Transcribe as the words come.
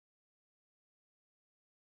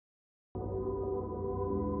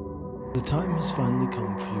The time has finally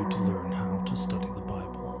come for you to learn how to study the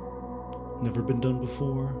Bible. Never been done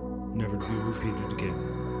before, never to be repeated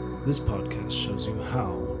again. This podcast shows you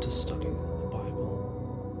how to study the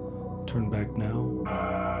Bible. Turn back now,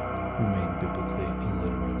 remain biblically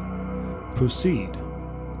illiterate. Proceed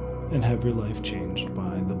and have your life changed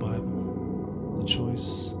by the Bible. The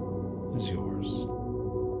choice is yours.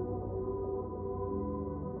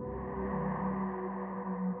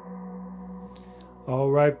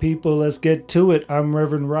 All right, people, let's get to it. I'm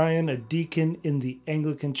Reverend Ryan, a deacon in the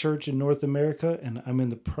Anglican Church in North America, and I'm in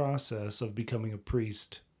the process of becoming a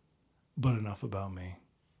priest. But enough about me.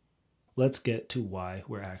 Let's get to why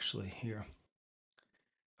we're actually here.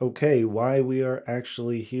 Okay, why we are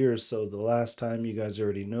actually here. So, the last time, you guys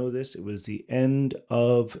already know this, it was the end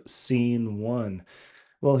of scene 1.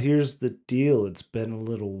 Well, here's the deal. It's been a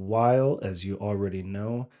little while, as you already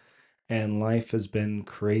know, and life has been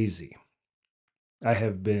crazy. I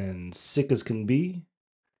have been sick as can be,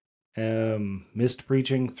 missed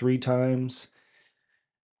preaching 3 times,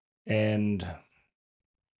 and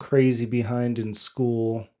crazy behind in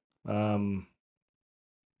school, and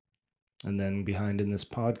then behind in this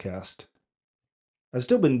podcast. I've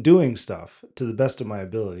still been doing stuff to the best of my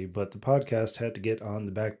ability, but the podcast had to get on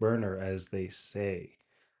the back burner, as they say.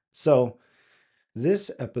 So,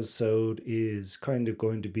 this episode is kind of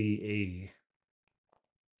going to be a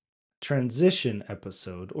transition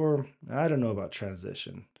episode, or I don't know about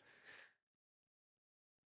transition.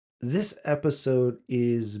 This episode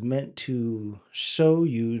is meant to show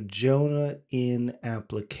you Jonah in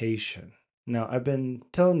application. Now, I've been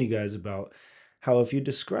telling you guys about how if you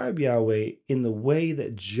describe Yahweh in the way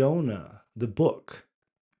that Jonah, the book,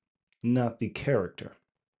 not the character,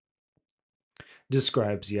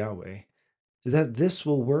 describes Yahweh, that this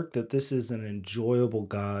will work, that this is an enjoyable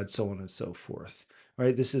God, so on and so forth,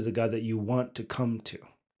 right? This is a God that you want to come to.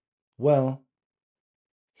 Well,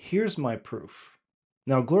 here's my proof.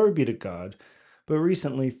 Now, glory be to God, but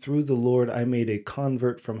recently, through the Lord, I made a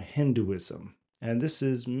convert from Hinduism. And this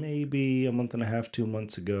is maybe a month and a half, 2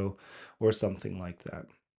 months ago, or something like that.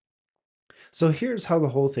 So here's how the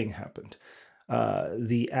whole thing happened.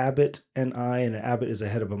 The abbot and an abbot is a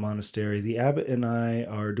head of a monastery. The abbot and I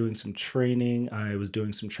are doing some training. I was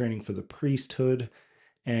doing some training for the priesthood,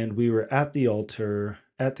 and we were at the altar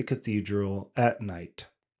at the cathedral at night.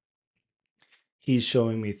 He's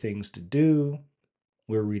showing me things to do.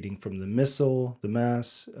 We're reading from the missal, the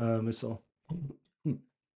Mass missal.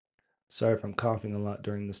 Sorry if I'm coughing a lot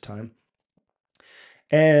during this time.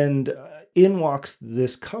 And in walks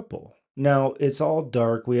this couple. Now, it's all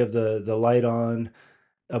dark. We have the light on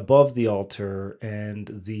above the altar,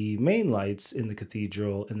 and the main lights in the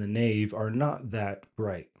cathedral in the nave are not that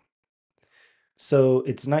bright. So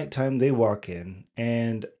it's nighttime. They walk in,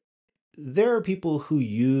 and there are people who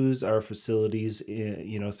use our facilities,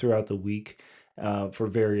 throughout the week for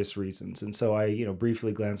various reasons. And so I,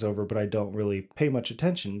 briefly glance over, but I don't really pay much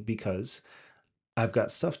attention because I've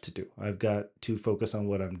got stuff to do. I've got to focus on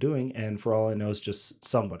what I'm doing. And for all I know, it's just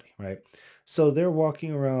somebody, right? So they're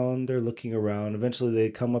walking around, they're looking around. Eventually, they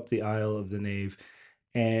come up the aisle of the nave,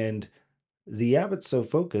 and the abbot's so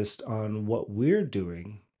focused on what we're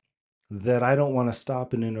doing that I don't want to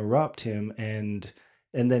stop and interrupt him and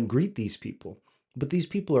then greet these people. But these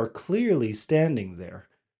people are clearly standing there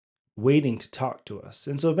waiting to talk to us.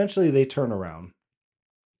 And so eventually they turn around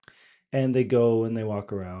and they go and they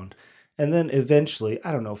walk around. And then eventually,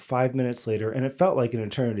 I don't know, 5 minutes later, and it felt like an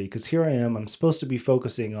eternity because here I am, I'm supposed to be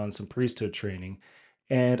focusing on some priesthood training,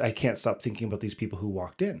 and I can't stop thinking about these people who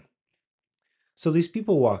walked in. So these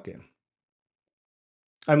people walk in.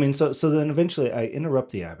 So then eventually I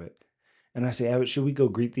interrupt the abbot and I say, Abbot, should we go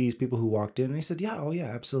greet these people who walked in? And he said, yeah, oh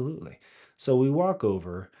yeah, absolutely. So we walk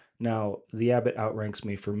over. Now, the abbot outranks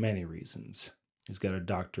me for many reasons. He's got a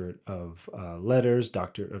doctorate of letters,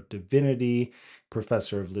 doctorate of divinity,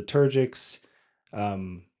 professor of liturgics.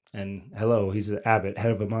 And hello, he's an abbot,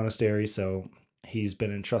 head of a monastery. So he's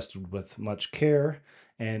been entrusted with much care.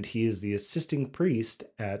 And he is the assisting priest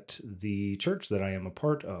at the church that I am a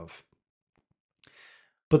part of.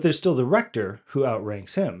 But there's still the rector who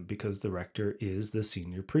outranks him because the rector is the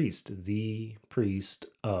senior priest, the priest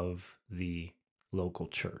of the local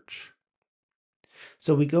church.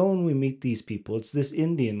 So we go and we meet these people. It's this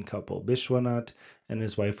Indian couple, Bishwanath and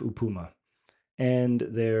his wife Upuma. And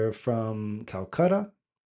they're from Calcutta,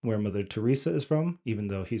 where Mother Teresa is from, even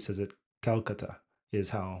though he says it Calcutta is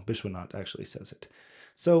how Bishwanath actually says it.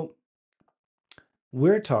 So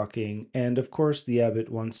we're talking, and of course the abbot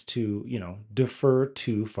wants to, defer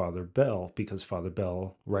to Father Bell, because Father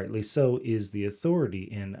Bell, rightly so, is the authority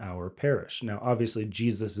in our parish. Now, obviously,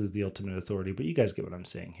 Jesus is the ultimate authority, but you guys get what I'm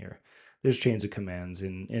saying here. There's chains of commands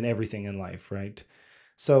in everything in life, right?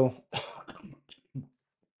 So,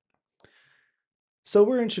 so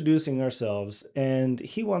we're introducing ourselves, and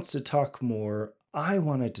he wants to talk more. I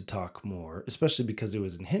wanted to talk more, especially because it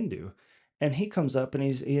was in Hindu. And he comes up and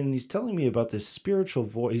he's telling me about this spiritual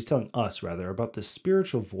void. He's telling us rather about this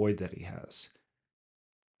spiritual void that he has.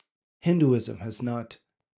 Hinduism has not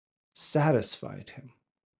satisfied him.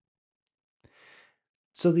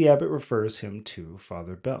 So the abbot refers him to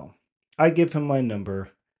Father Bell. I give him my number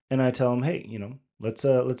and I tell him, hey,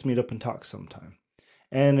 let's meet up and talk sometime.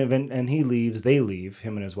 And he leaves. They leave.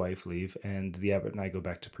 Him and his wife leave, and the abbot and I go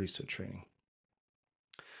back to priesthood training.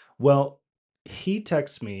 Well, he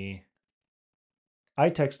texts me. I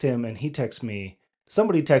text him, and he texts me.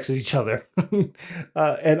 Somebody texted each other,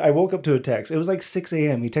 and I woke up to a text. It was like 6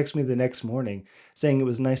 a.m. He texted me the next morning saying it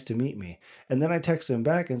was nice to meet me, and then I text him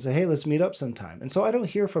back and say, "Hey, let's meet up sometime." And so I don't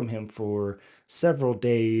hear from him for several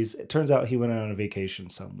days. It turns out he went on a vacation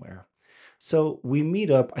somewhere. So we meet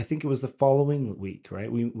up. I think it was the following week,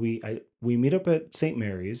 right? We meet up at St.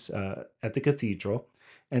 Mary's at the cathedral,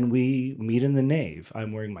 and we meet in the nave.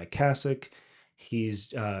 I'm wearing my cassock.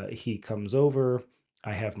 He comes over.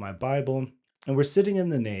 I have my Bible, and we're sitting in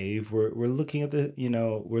the nave. We're looking at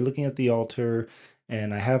we're looking at the altar,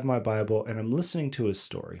 and I have my Bible, and I'm listening to his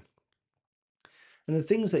story. And the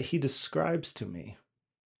things that he describes to me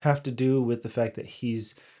have to do with the fact that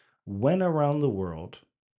he's went around the world.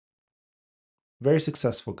 Very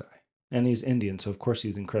successful guy. And he's Indian, so of course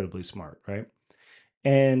he's incredibly smart, right?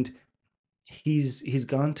 And he's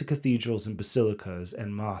gone to cathedrals and basilicas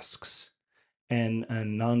and mosques and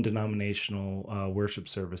non-denominational worship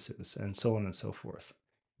services and so on and so forth.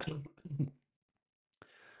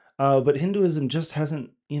 But Hinduism just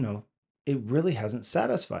hasn't, it really hasn't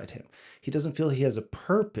satisfied him. He doesn't feel he has a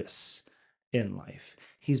purpose in life.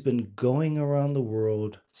 He's been going around the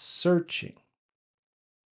world searching.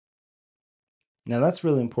 Now that's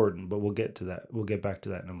really important, but we'll get to that. We'll get back to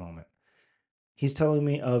that in a moment. He's telling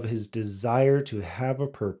me of his desire to have a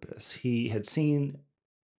purpose. He had seen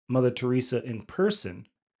Mother Teresa in person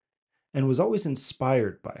and was always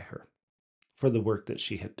inspired by her for the work that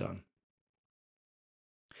she had done.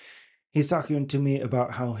 He's talking to me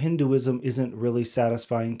about how Hinduism isn't really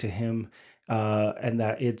satisfying to him, and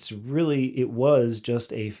that it was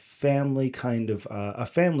just a family kind of a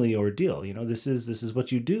family ordeal. This is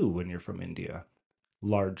what you do when you're from India,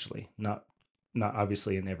 largely, not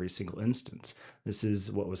obviously in every single instance. This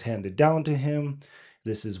is what was handed down to him.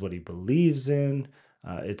 This is what he believes in.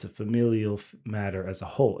 It's a familial matter as a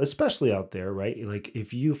whole, especially out there, right? Like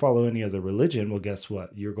if you follow any other religion, well, guess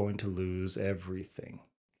what? You're going to lose everything.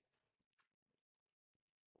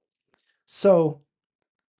 So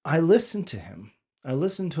I listened to him. I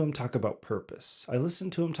listened to him talk about purpose. I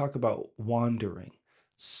listened to him talk about wandering,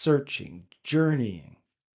 searching, journeying.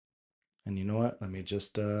 And you know what? Let me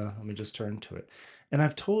just turn to it. And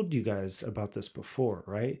I've told you guys about this before,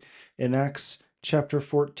 right? In Acts chapter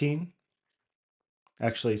 14,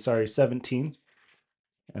 actually, sorry, 17,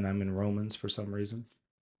 and I'm in Romans for some reason.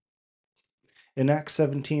 In Acts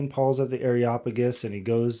 17, Paul's at the Areopagus and he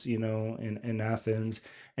goes, in Athens,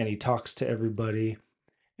 and he talks to everybody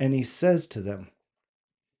and he says to them,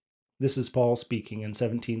 this is Paul speaking in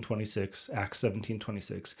 1726, Acts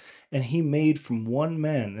 1726. And he made from one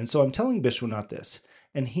man, and so I'm telling Bishwanath this,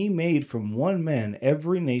 and he made from one man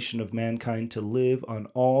every nation of mankind to live on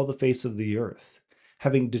all the face of the earth,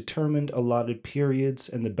 having determined allotted periods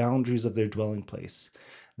and the boundaries of their dwelling place,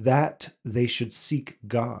 that they should seek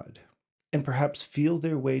God, and perhaps feel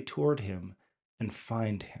their way toward him and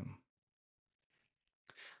find him.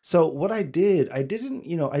 So what I did, I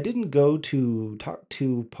didn't go to talk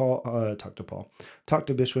to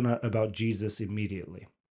Bishwanath about Jesus immediately.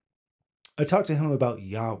 I talked to him about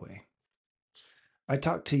Yahweh. I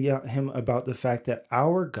talked to him about the fact that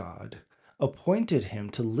our God appointed him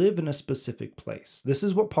to live in a specific place. This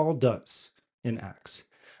is what Paul does in Acts.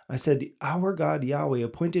 I said, our God Yahweh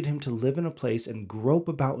appointed him to live in a place and grope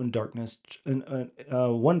about in darkness, and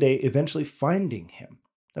one day eventually finding him.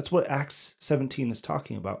 That's what Acts 17 is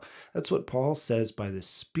talking about. That's what Paul says by the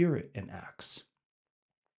Spirit in Acts.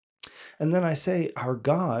 And then I say, our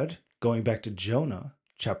God, going back to Jonah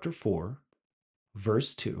chapter 4,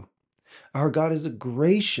 verse 2, our God is a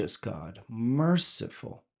gracious God,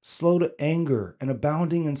 merciful, slow to anger, and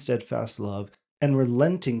abounding in steadfast love, and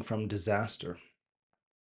relenting from disaster.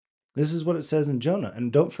 This is what it says in Jonah.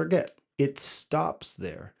 And don't forget, it stops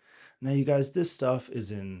there. Now, you guys, this stuff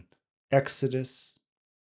is in Exodus,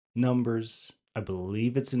 Numbers. I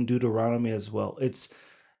believe it's in Deuteronomy as well. It's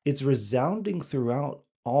resounding throughout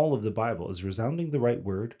all of the Bible. Is resounding the right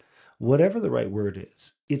word? Whatever the right word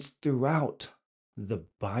is, it's throughout the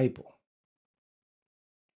Bible.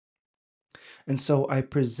 And so I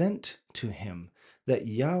present to him that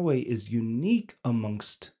Yahweh is unique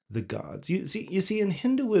amongst the gods. You see, in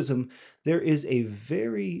Hinduism, there is a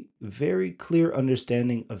very, very clear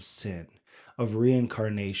understanding of sin, of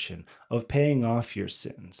reincarnation, of paying off your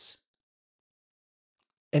sins.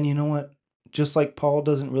 And you know what? Just like Paul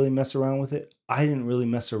doesn't really mess around with it, I didn't really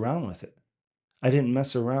mess around with it. I didn't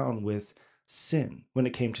mess around with sin when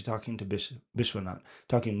it came to talking to Bishwanath,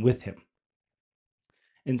 talking with him.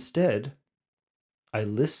 Instead, I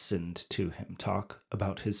listened to him talk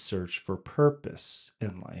about his search for purpose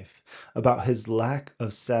in life, about his lack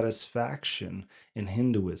of satisfaction in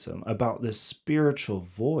Hinduism, about this spiritual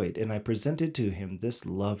void, and I presented to him this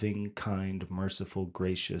loving, kind, merciful,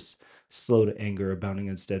 gracious, slow to anger, abounding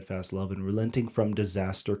in steadfast love, and relenting from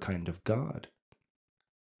disaster kind of God.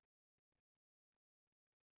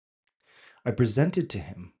 I presented to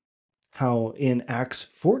him how in Acts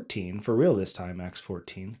 14, for real this time, Acts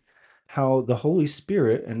 14, how the Holy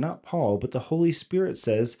Spirit, and not Paul, but the Holy Spirit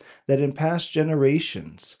says that in past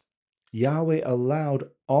generations, Yahweh allowed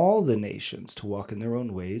all the nations to walk in their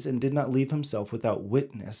own ways and did not leave himself without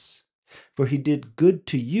witness. For he did good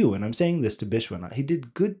to you, and I'm saying this to Bishwanat, he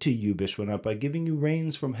did good to you, Bishwanat, by giving you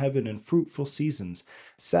rains from heaven and fruitful seasons,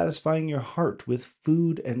 satisfying your heart with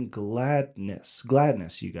food and gladness.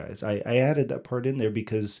 Gladness, you guys. I added that part in there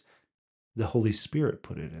because the Holy Spirit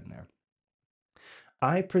put it in there.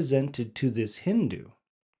 I presented to this Hindu,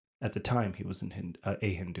 at the time he was a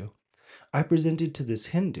Hindu, I presented to this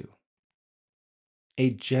Hindu a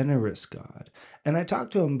generous God. And I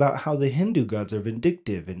talked to him about how the Hindu gods are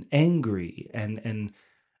vindictive and angry and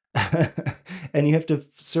and you have to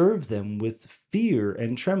serve them with fear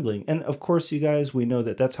and trembling. And of course, you guys, we know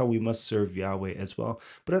that that's how we must serve Yahweh as well.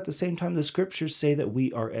 But at the same time, the scriptures say that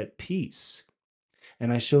we are at peace.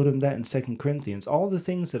 And I showed him that in 2 Corinthians. All the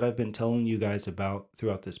things that I've been telling you guys about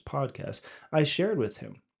throughout this podcast, I shared with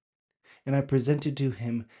him. And I presented to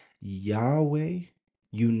him Yahweh,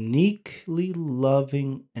 uniquely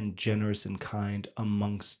loving and generous and kind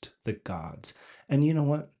amongst the gods. And you know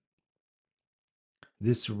what?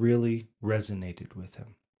 This really resonated with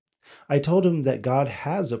him. I told him that God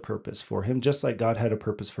has a purpose for him, just like God had a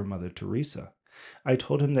purpose for Mother Teresa. I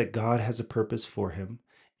told him that God has a purpose for him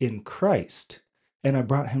in Christ. And I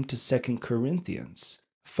brought him to 2 Corinthians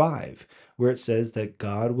 5, where it says that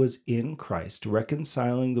God was in Christ,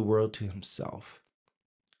 reconciling the world to himself.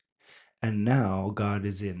 And now God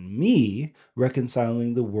is in me,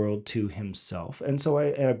 reconciling the world to himself. And so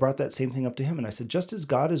I brought that same thing up to him. And I said, just as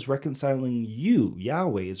God is reconciling you,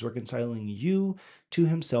 Yahweh is reconciling you to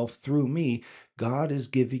himself through me, God is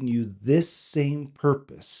giving you this same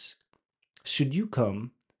purpose. Should you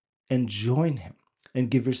come and join him and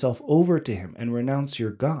give yourself over to him and renounce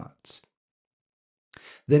your gods,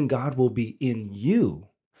 then God will be in you,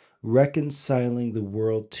 reconciling the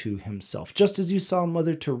world to himself. Just as you saw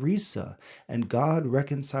Mother Teresa and God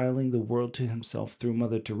reconciling the world to himself through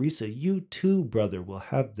Mother Teresa, you too, brother, will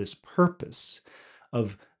have this purpose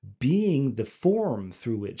of being the form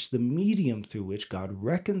through which, the medium through which God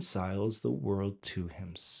reconciles the world to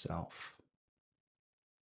himself.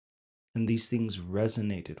 And these things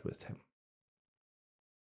resonated with him.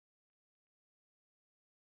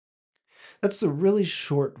 That's the really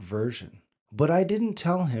short version. But I didn't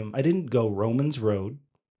tell him, I didn't go Romans Road.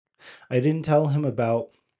 I didn't tell him about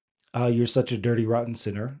you're such a dirty, rotten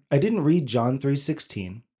sinner. I didn't read John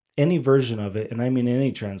 3:16, any version of it, and I mean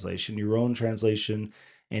any translation, your own translation,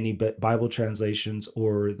 any Bible translations,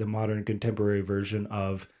 or the modern contemporary version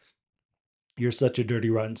of you're such a dirty,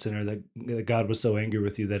 rotten sinner that God was so angry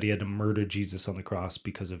with you that he had to murder Jesus on the cross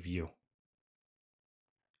because of you.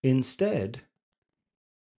 Instead,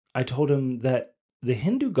 I told him that the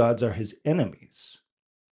Hindu gods are his enemies,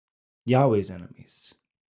 Yahweh's enemies.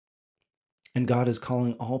 And God is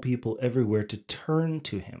calling all people everywhere to turn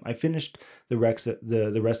to him. I finished the rest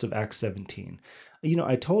of Acts 17. You know,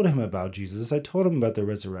 I told him about Jesus. I told him about the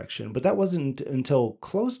resurrection, but that wasn't until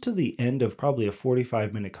close to the end of probably a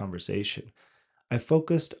 45-minute conversation. I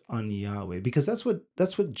focused on Yahweh because that's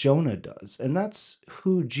what Jonah does, and that's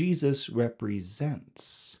who Jesus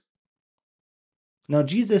represents. Now,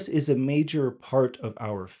 Jesus is a major part of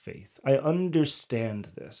our faith. I understand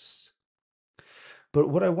this. But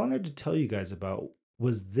what I wanted to tell you guys about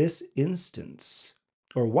was this instance,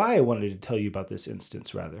 or why I wanted to tell you about this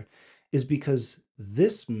instance, rather, is because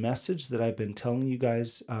this message that I've been telling you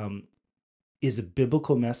guys is a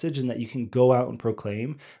biblical message and that you can go out and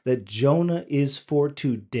proclaim, that Jonah is for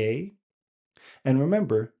today. And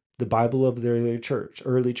remember, the Bible of the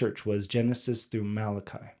early church was Genesis through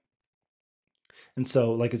Malachi. And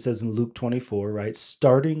so, like it says in Luke 24, right,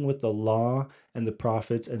 starting with the law and the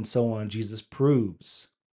prophets and so on, Jesus proves.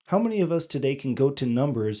 How many of us today can go to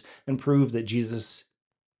Numbers and prove that Jesus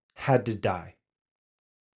had to die?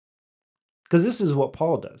 Because this is what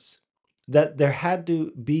Paul does, that there had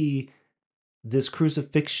to be this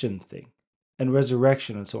crucifixion thing and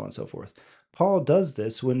resurrection and so on and so forth. Paul does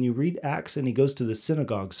this when you read Acts and he goes to the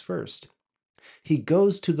synagogues first. He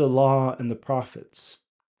goes to the law and the prophets.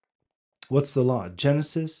 What's the law?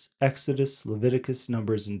 Genesis, Exodus, Leviticus,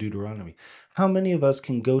 Numbers, and Deuteronomy. How many of us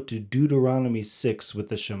can go to Deuteronomy 6 with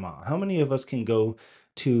the Shema? How many of us can go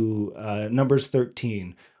to Numbers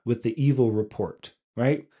 13 with the evil report,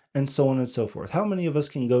 right? And so on and so forth. How many of us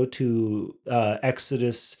can go to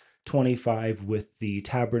Exodus 25 with the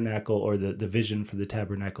tabernacle, or the vision for the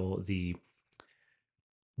tabernacle, the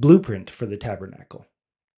blueprint for the tabernacle,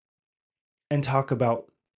 and talk about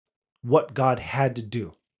what God had to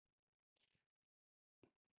do?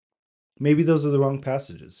 Maybe those are the wrong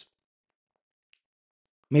passages.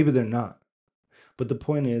 Maybe they're not. But the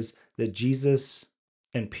point is that Jesus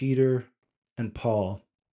and Peter and Paul,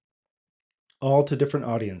 all to different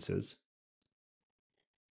audiences,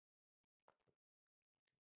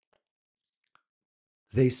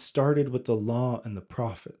 they started with the law and the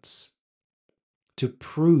prophets to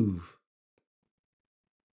prove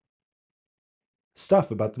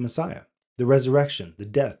stuff about the Messiah, the resurrection, the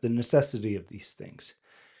death, the necessity of these things.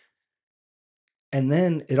 And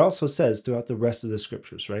then it also says throughout the rest of the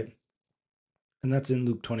scriptures, right? And that's in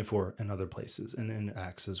Luke 24 and other places, and in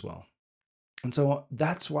Acts as well. And so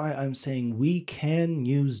that's why I'm saying we can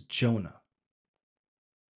use Jonah.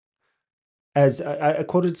 As I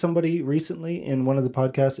quoted somebody recently in one of the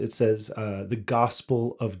podcasts, it says the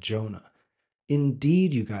Gospel of Jonah.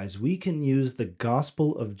 Indeed, you guys, we can use the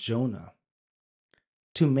Gospel of Jonah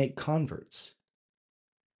to make converts.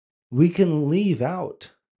 We can leave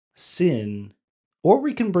out sin, or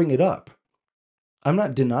we can bring it up. I'm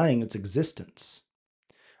not denying its existence.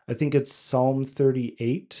 I think it's Psalm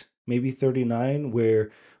 38, maybe 39,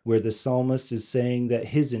 where the psalmist is saying that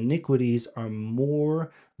his iniquities are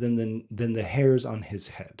more than the hairs on his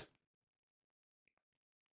head.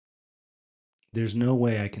 There's no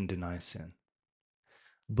way I can deny sin.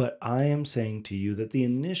 But I am saying to you that the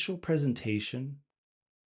initial presentation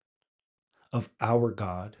of our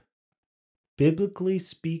God, biblically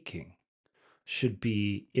speaking, should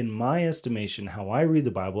be, in my estimation, how I read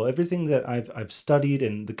the Bible, everything that I've studied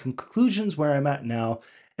and the conclusions where I'm at now,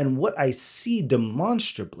 and what I see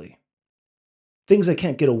demonstrably, things I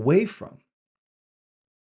can't get away from.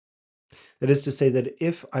 That is to say that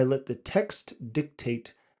if I let the text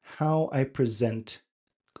dictate how I present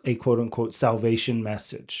a quote unquote salvation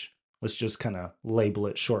message, let's just kind of label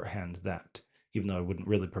it shorthand that, even though I wouldn't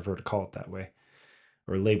really prefer to call it that way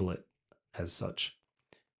or label it as such.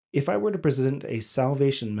 If I were to present a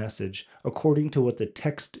salvation message according to what the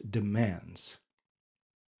text demands,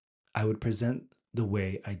 I would present the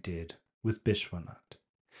way I did with Bishwanat.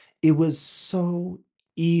 It was so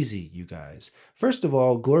easy, you guys. First of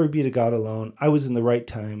all, glory be to God alone. I was in the right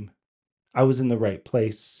time. I was in the right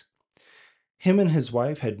place. Him and his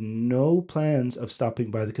wife had no plans of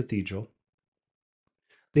stopping by the cathedral.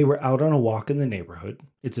 They were out on a walk in the neighborhood.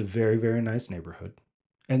 It's a very, very nice neighborhood.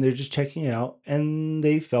 And they're just checking it out. And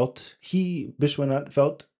they felt, Bishwanat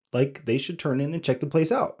felt like they should turn in and check the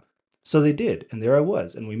place out. So they did. And there I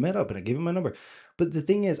was. And we met up and I gave him my number. But the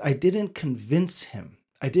thing is, I didn't convince him.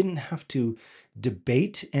 I didn't have to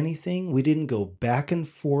debate anything. We didn't go back and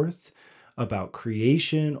forth about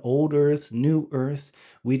creation, old earth, new earth.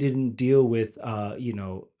 We didn't deal with,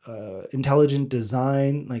 intelligent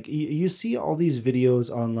design. Like you see all these videos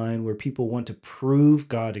online where people want to prove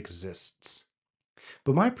God exists.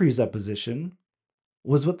 But my presupposition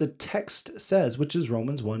was what the text says, which is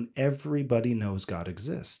Romans 1. Everybody knows God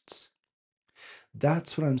exists.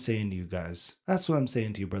 That's what I'm saying to you guys. That's what I'm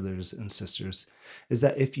saying to you, brothers and sisters, is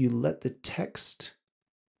that if you let the text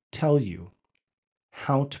tell you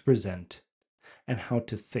how to present and how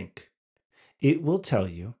to think, it will tell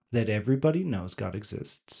you that everybody knows God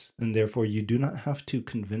exists, and therefore you do not have to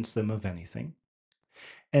convince them of anything.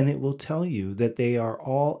 And it will tell you that they are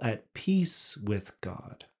all at peace with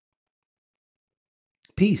God.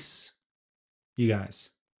 Peace, you guys.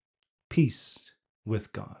 Peace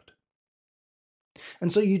with God.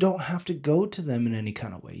 And so you don't have to go to them in any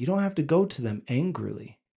kind of way. You don't have to go to them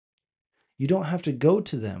angrily. You don't have to go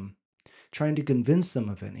to them trying to convince them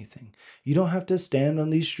of anything. You don't have to stand on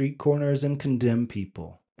these street corners and condemn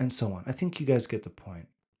people, and so on. I think you guys get the point.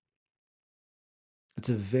 It's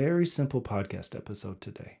a very simple podcast episode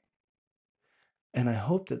today. And I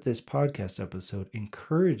hope that this podcast episode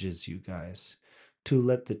encourages you guys to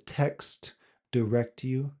let the text direct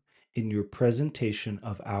you in your presentation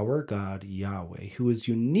of our God, Yahweh, who is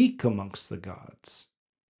unique amongst the gods.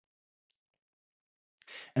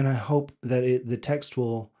 And I hope that the text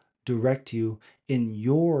will direct you in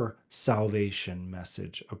your salvation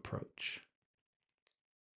message approach.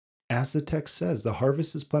 As the text says, the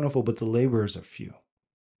harvest is plentiful, but the laborers are few.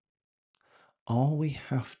 All we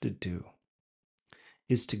have to do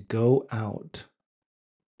is to go out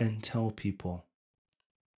and tell people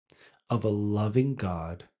of a loving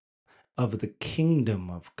God, of the kingdom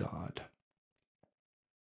of God,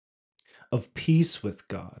 of peace with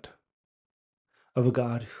God, of a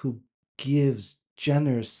God who gives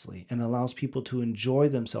generously and allows people to enjoy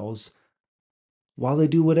themselves while they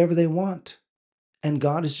do whatever they want. And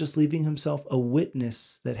God is just leaving himself a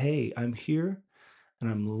witness that, hey, I'm here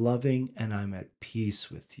and I'm loving and I'm at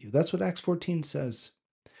peace with you. That's what Acts 14 says.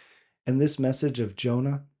 And this message of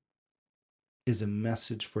Jonah is a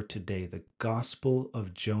message for today. The gospel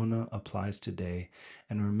of Jonah applies today.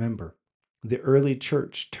 And remember, the early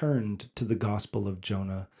church turned to the gospel of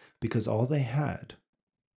Jonah because all they had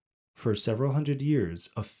for several hundred years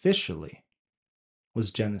officially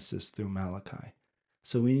was Genesis through Malachi.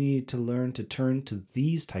 So we need to learn to turn to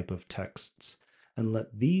these type of texts and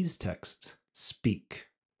let these texts speak.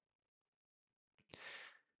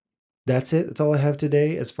 That's it. That's all I have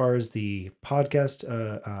today as far as the podcast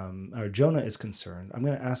or Jonah is concerned. I'm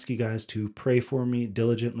going to ask you guys to pray for me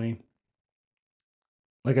diligently.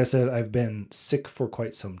 Like I said, I've been sick for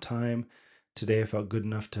quite some time. Today I felt good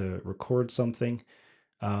enough to record something.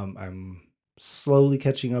 I'm slowly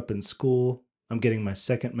catching up in school. I'm getting my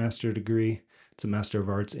second master degree. It's a Master of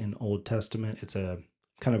Arts in Old Testament. It's a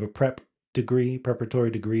kind of a preparatory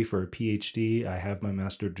degree for a PhD. I have my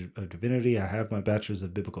Master of Divinity. I have my Bachelor's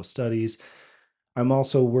of Biblical Studies. I'm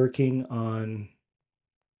also working on,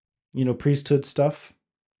 priesthood stuff,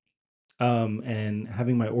 and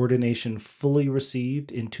having my ordination fully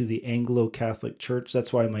received into the Anglo-Catholic Church.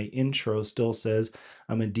 That's why my intro still says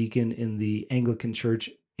I'm a deacon in the Anglican Church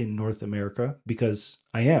in North America, because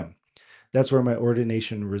I am. That's where my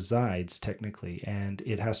ordination resides technically, and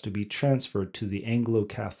it has to be transferred to the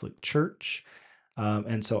Anglo-Catholic Church.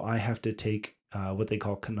 And so I have to take what they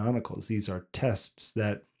call canonicals. These are tests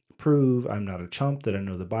that prove I'm not a chump, that I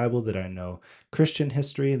know the Bible, that I know Christian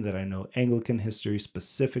history, and that I know Anglican history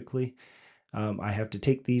specifically. I have to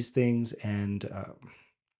take these things, and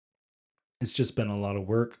it's just been a lot of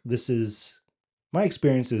work. My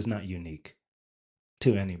experience is not unique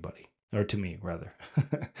to anybody, or to me, rather.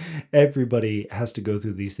 Everybody has to go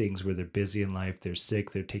through these things where they're busy in life, they're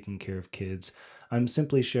sick, they're taking care of kids. I'm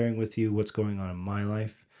simply sharing with you what's going on in my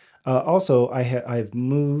life. Also, I've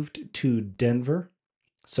moved to Denver,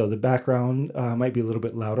 so the background might be a little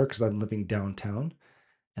bit louder because I'm living downtown,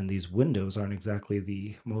 and these windows aren't exactly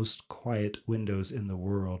the most quiet windows in the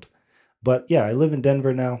world. But yeah, I live in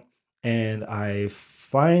Denver now, and I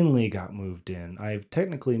finally got moved in. I've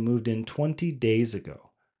technically moved in 20 days ago.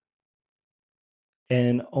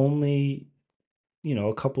 And only,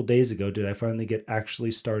 a couple days ago did I finally get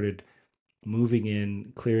actually started moving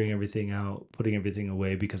in, clearing everything out, putting everything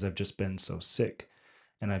away, because I've just been so sick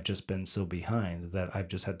and I've just been so behind that I've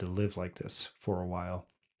just had to live like this for a while.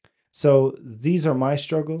 So these are my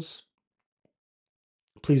struggles.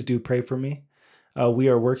 Please do pray for me. We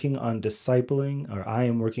are working on discipling, or I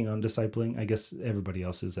am working on discipling. I guess everybody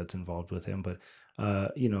else is that's involved with him, but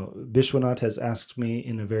Bishwanath has asked me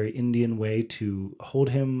in a very Indian way to hold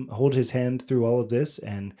his hand through all of this,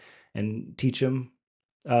 and teach him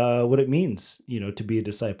what it means, to be a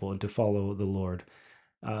disciple and to follow the Lord.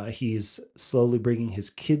 He's slowly bringing his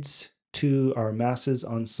kids to our masses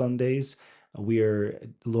on Sundays. We are,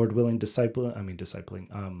 Lord willing,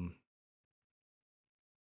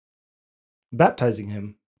 baptizing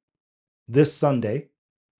him this Sunday,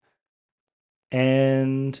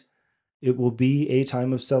 and it will be a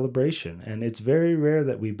time of celebration. And it's very rare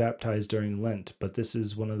that we baptize during Lent, but this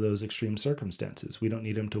is one of those extreme circumstances. We don't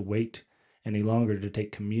need him to wait any longer to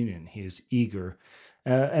take communion. He is eager.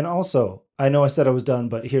 And also, I know I said I was done,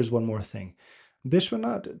 but here's one more thing.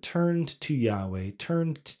 Bishwanath turned to Yahweh,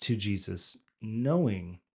 turned to Jesus,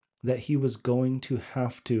 knowing that he was going to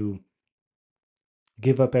have to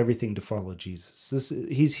give up everything to follow Jesus.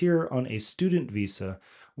 He's here on a student visa,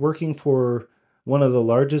 working for one of the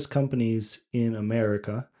largest companies in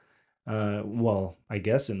America, Well, I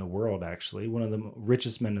guess in the world, actually, one of the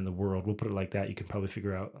richest men in the world. We'll put it like that. You can probably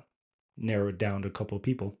figure out, narrow it down to a couple of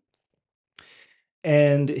people.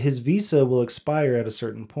 And his visa will expire at a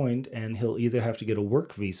certain point, and he'll either have to get a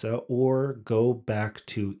work visa or go back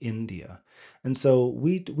to India. And so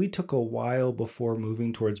we took a while before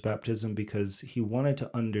moving towards baptism because he wanted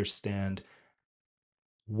to understand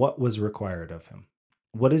what was required of him.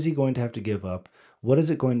 What is he going to have to give up? What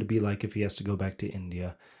is it going to be like if he has to go back to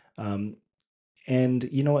India? Um, and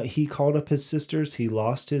you know what? He called up his sisters. He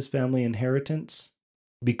lost his family inheritance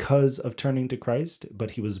because of turning to Christ,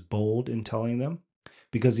 but he was bold in telling them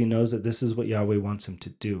because he knows that this is what Yahweh wants him to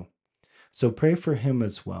do. So pray for him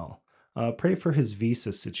as well. Pray for his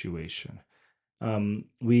visa situation.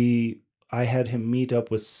 We I had him meet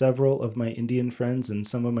up with several of my Indian friends, and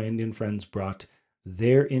some of my Indian friends brought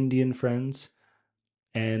their Indian friends,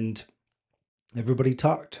 and everybody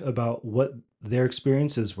talked about what their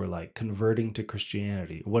experiences were like converting to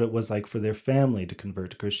Christianity, what it was like for their family to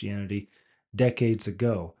convert to Christianity decades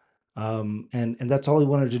ago. And that's all he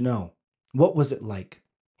wanted to know. What was it like?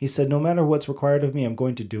 He said, no matter what's required of me, I'm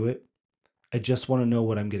going to do it. I just want to know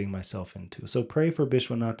what I'm getting myself into. So pray for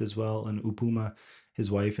Bishwanath as well, and Upuma,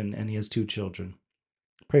 his wife, and he has two children.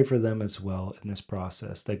 Pray for them as well in this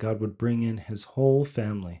process, that God would bring in his whole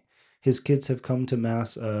family. His kids have come to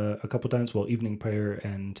Mass a couple times, well, evening prayer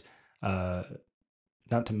and uh,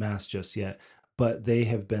 not to Mass just yet, but they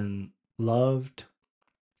have been loved.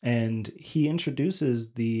 And he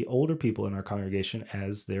introduces the older people in our congregation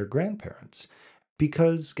as their grandparents.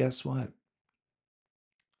 Because guess what?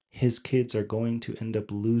 His kids are going to end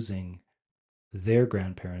up losing their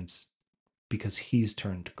grandparents because he's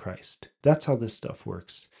turned to Christ. That's how this stuff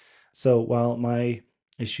works. So while my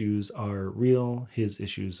issues are real, his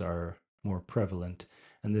issues are more prevalent,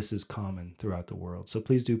 and this is common throughout the world. So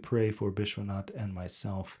please do pray for Bishwanath and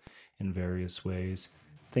myself in various ways.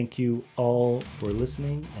 Thank you all for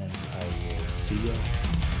listening, and I will see you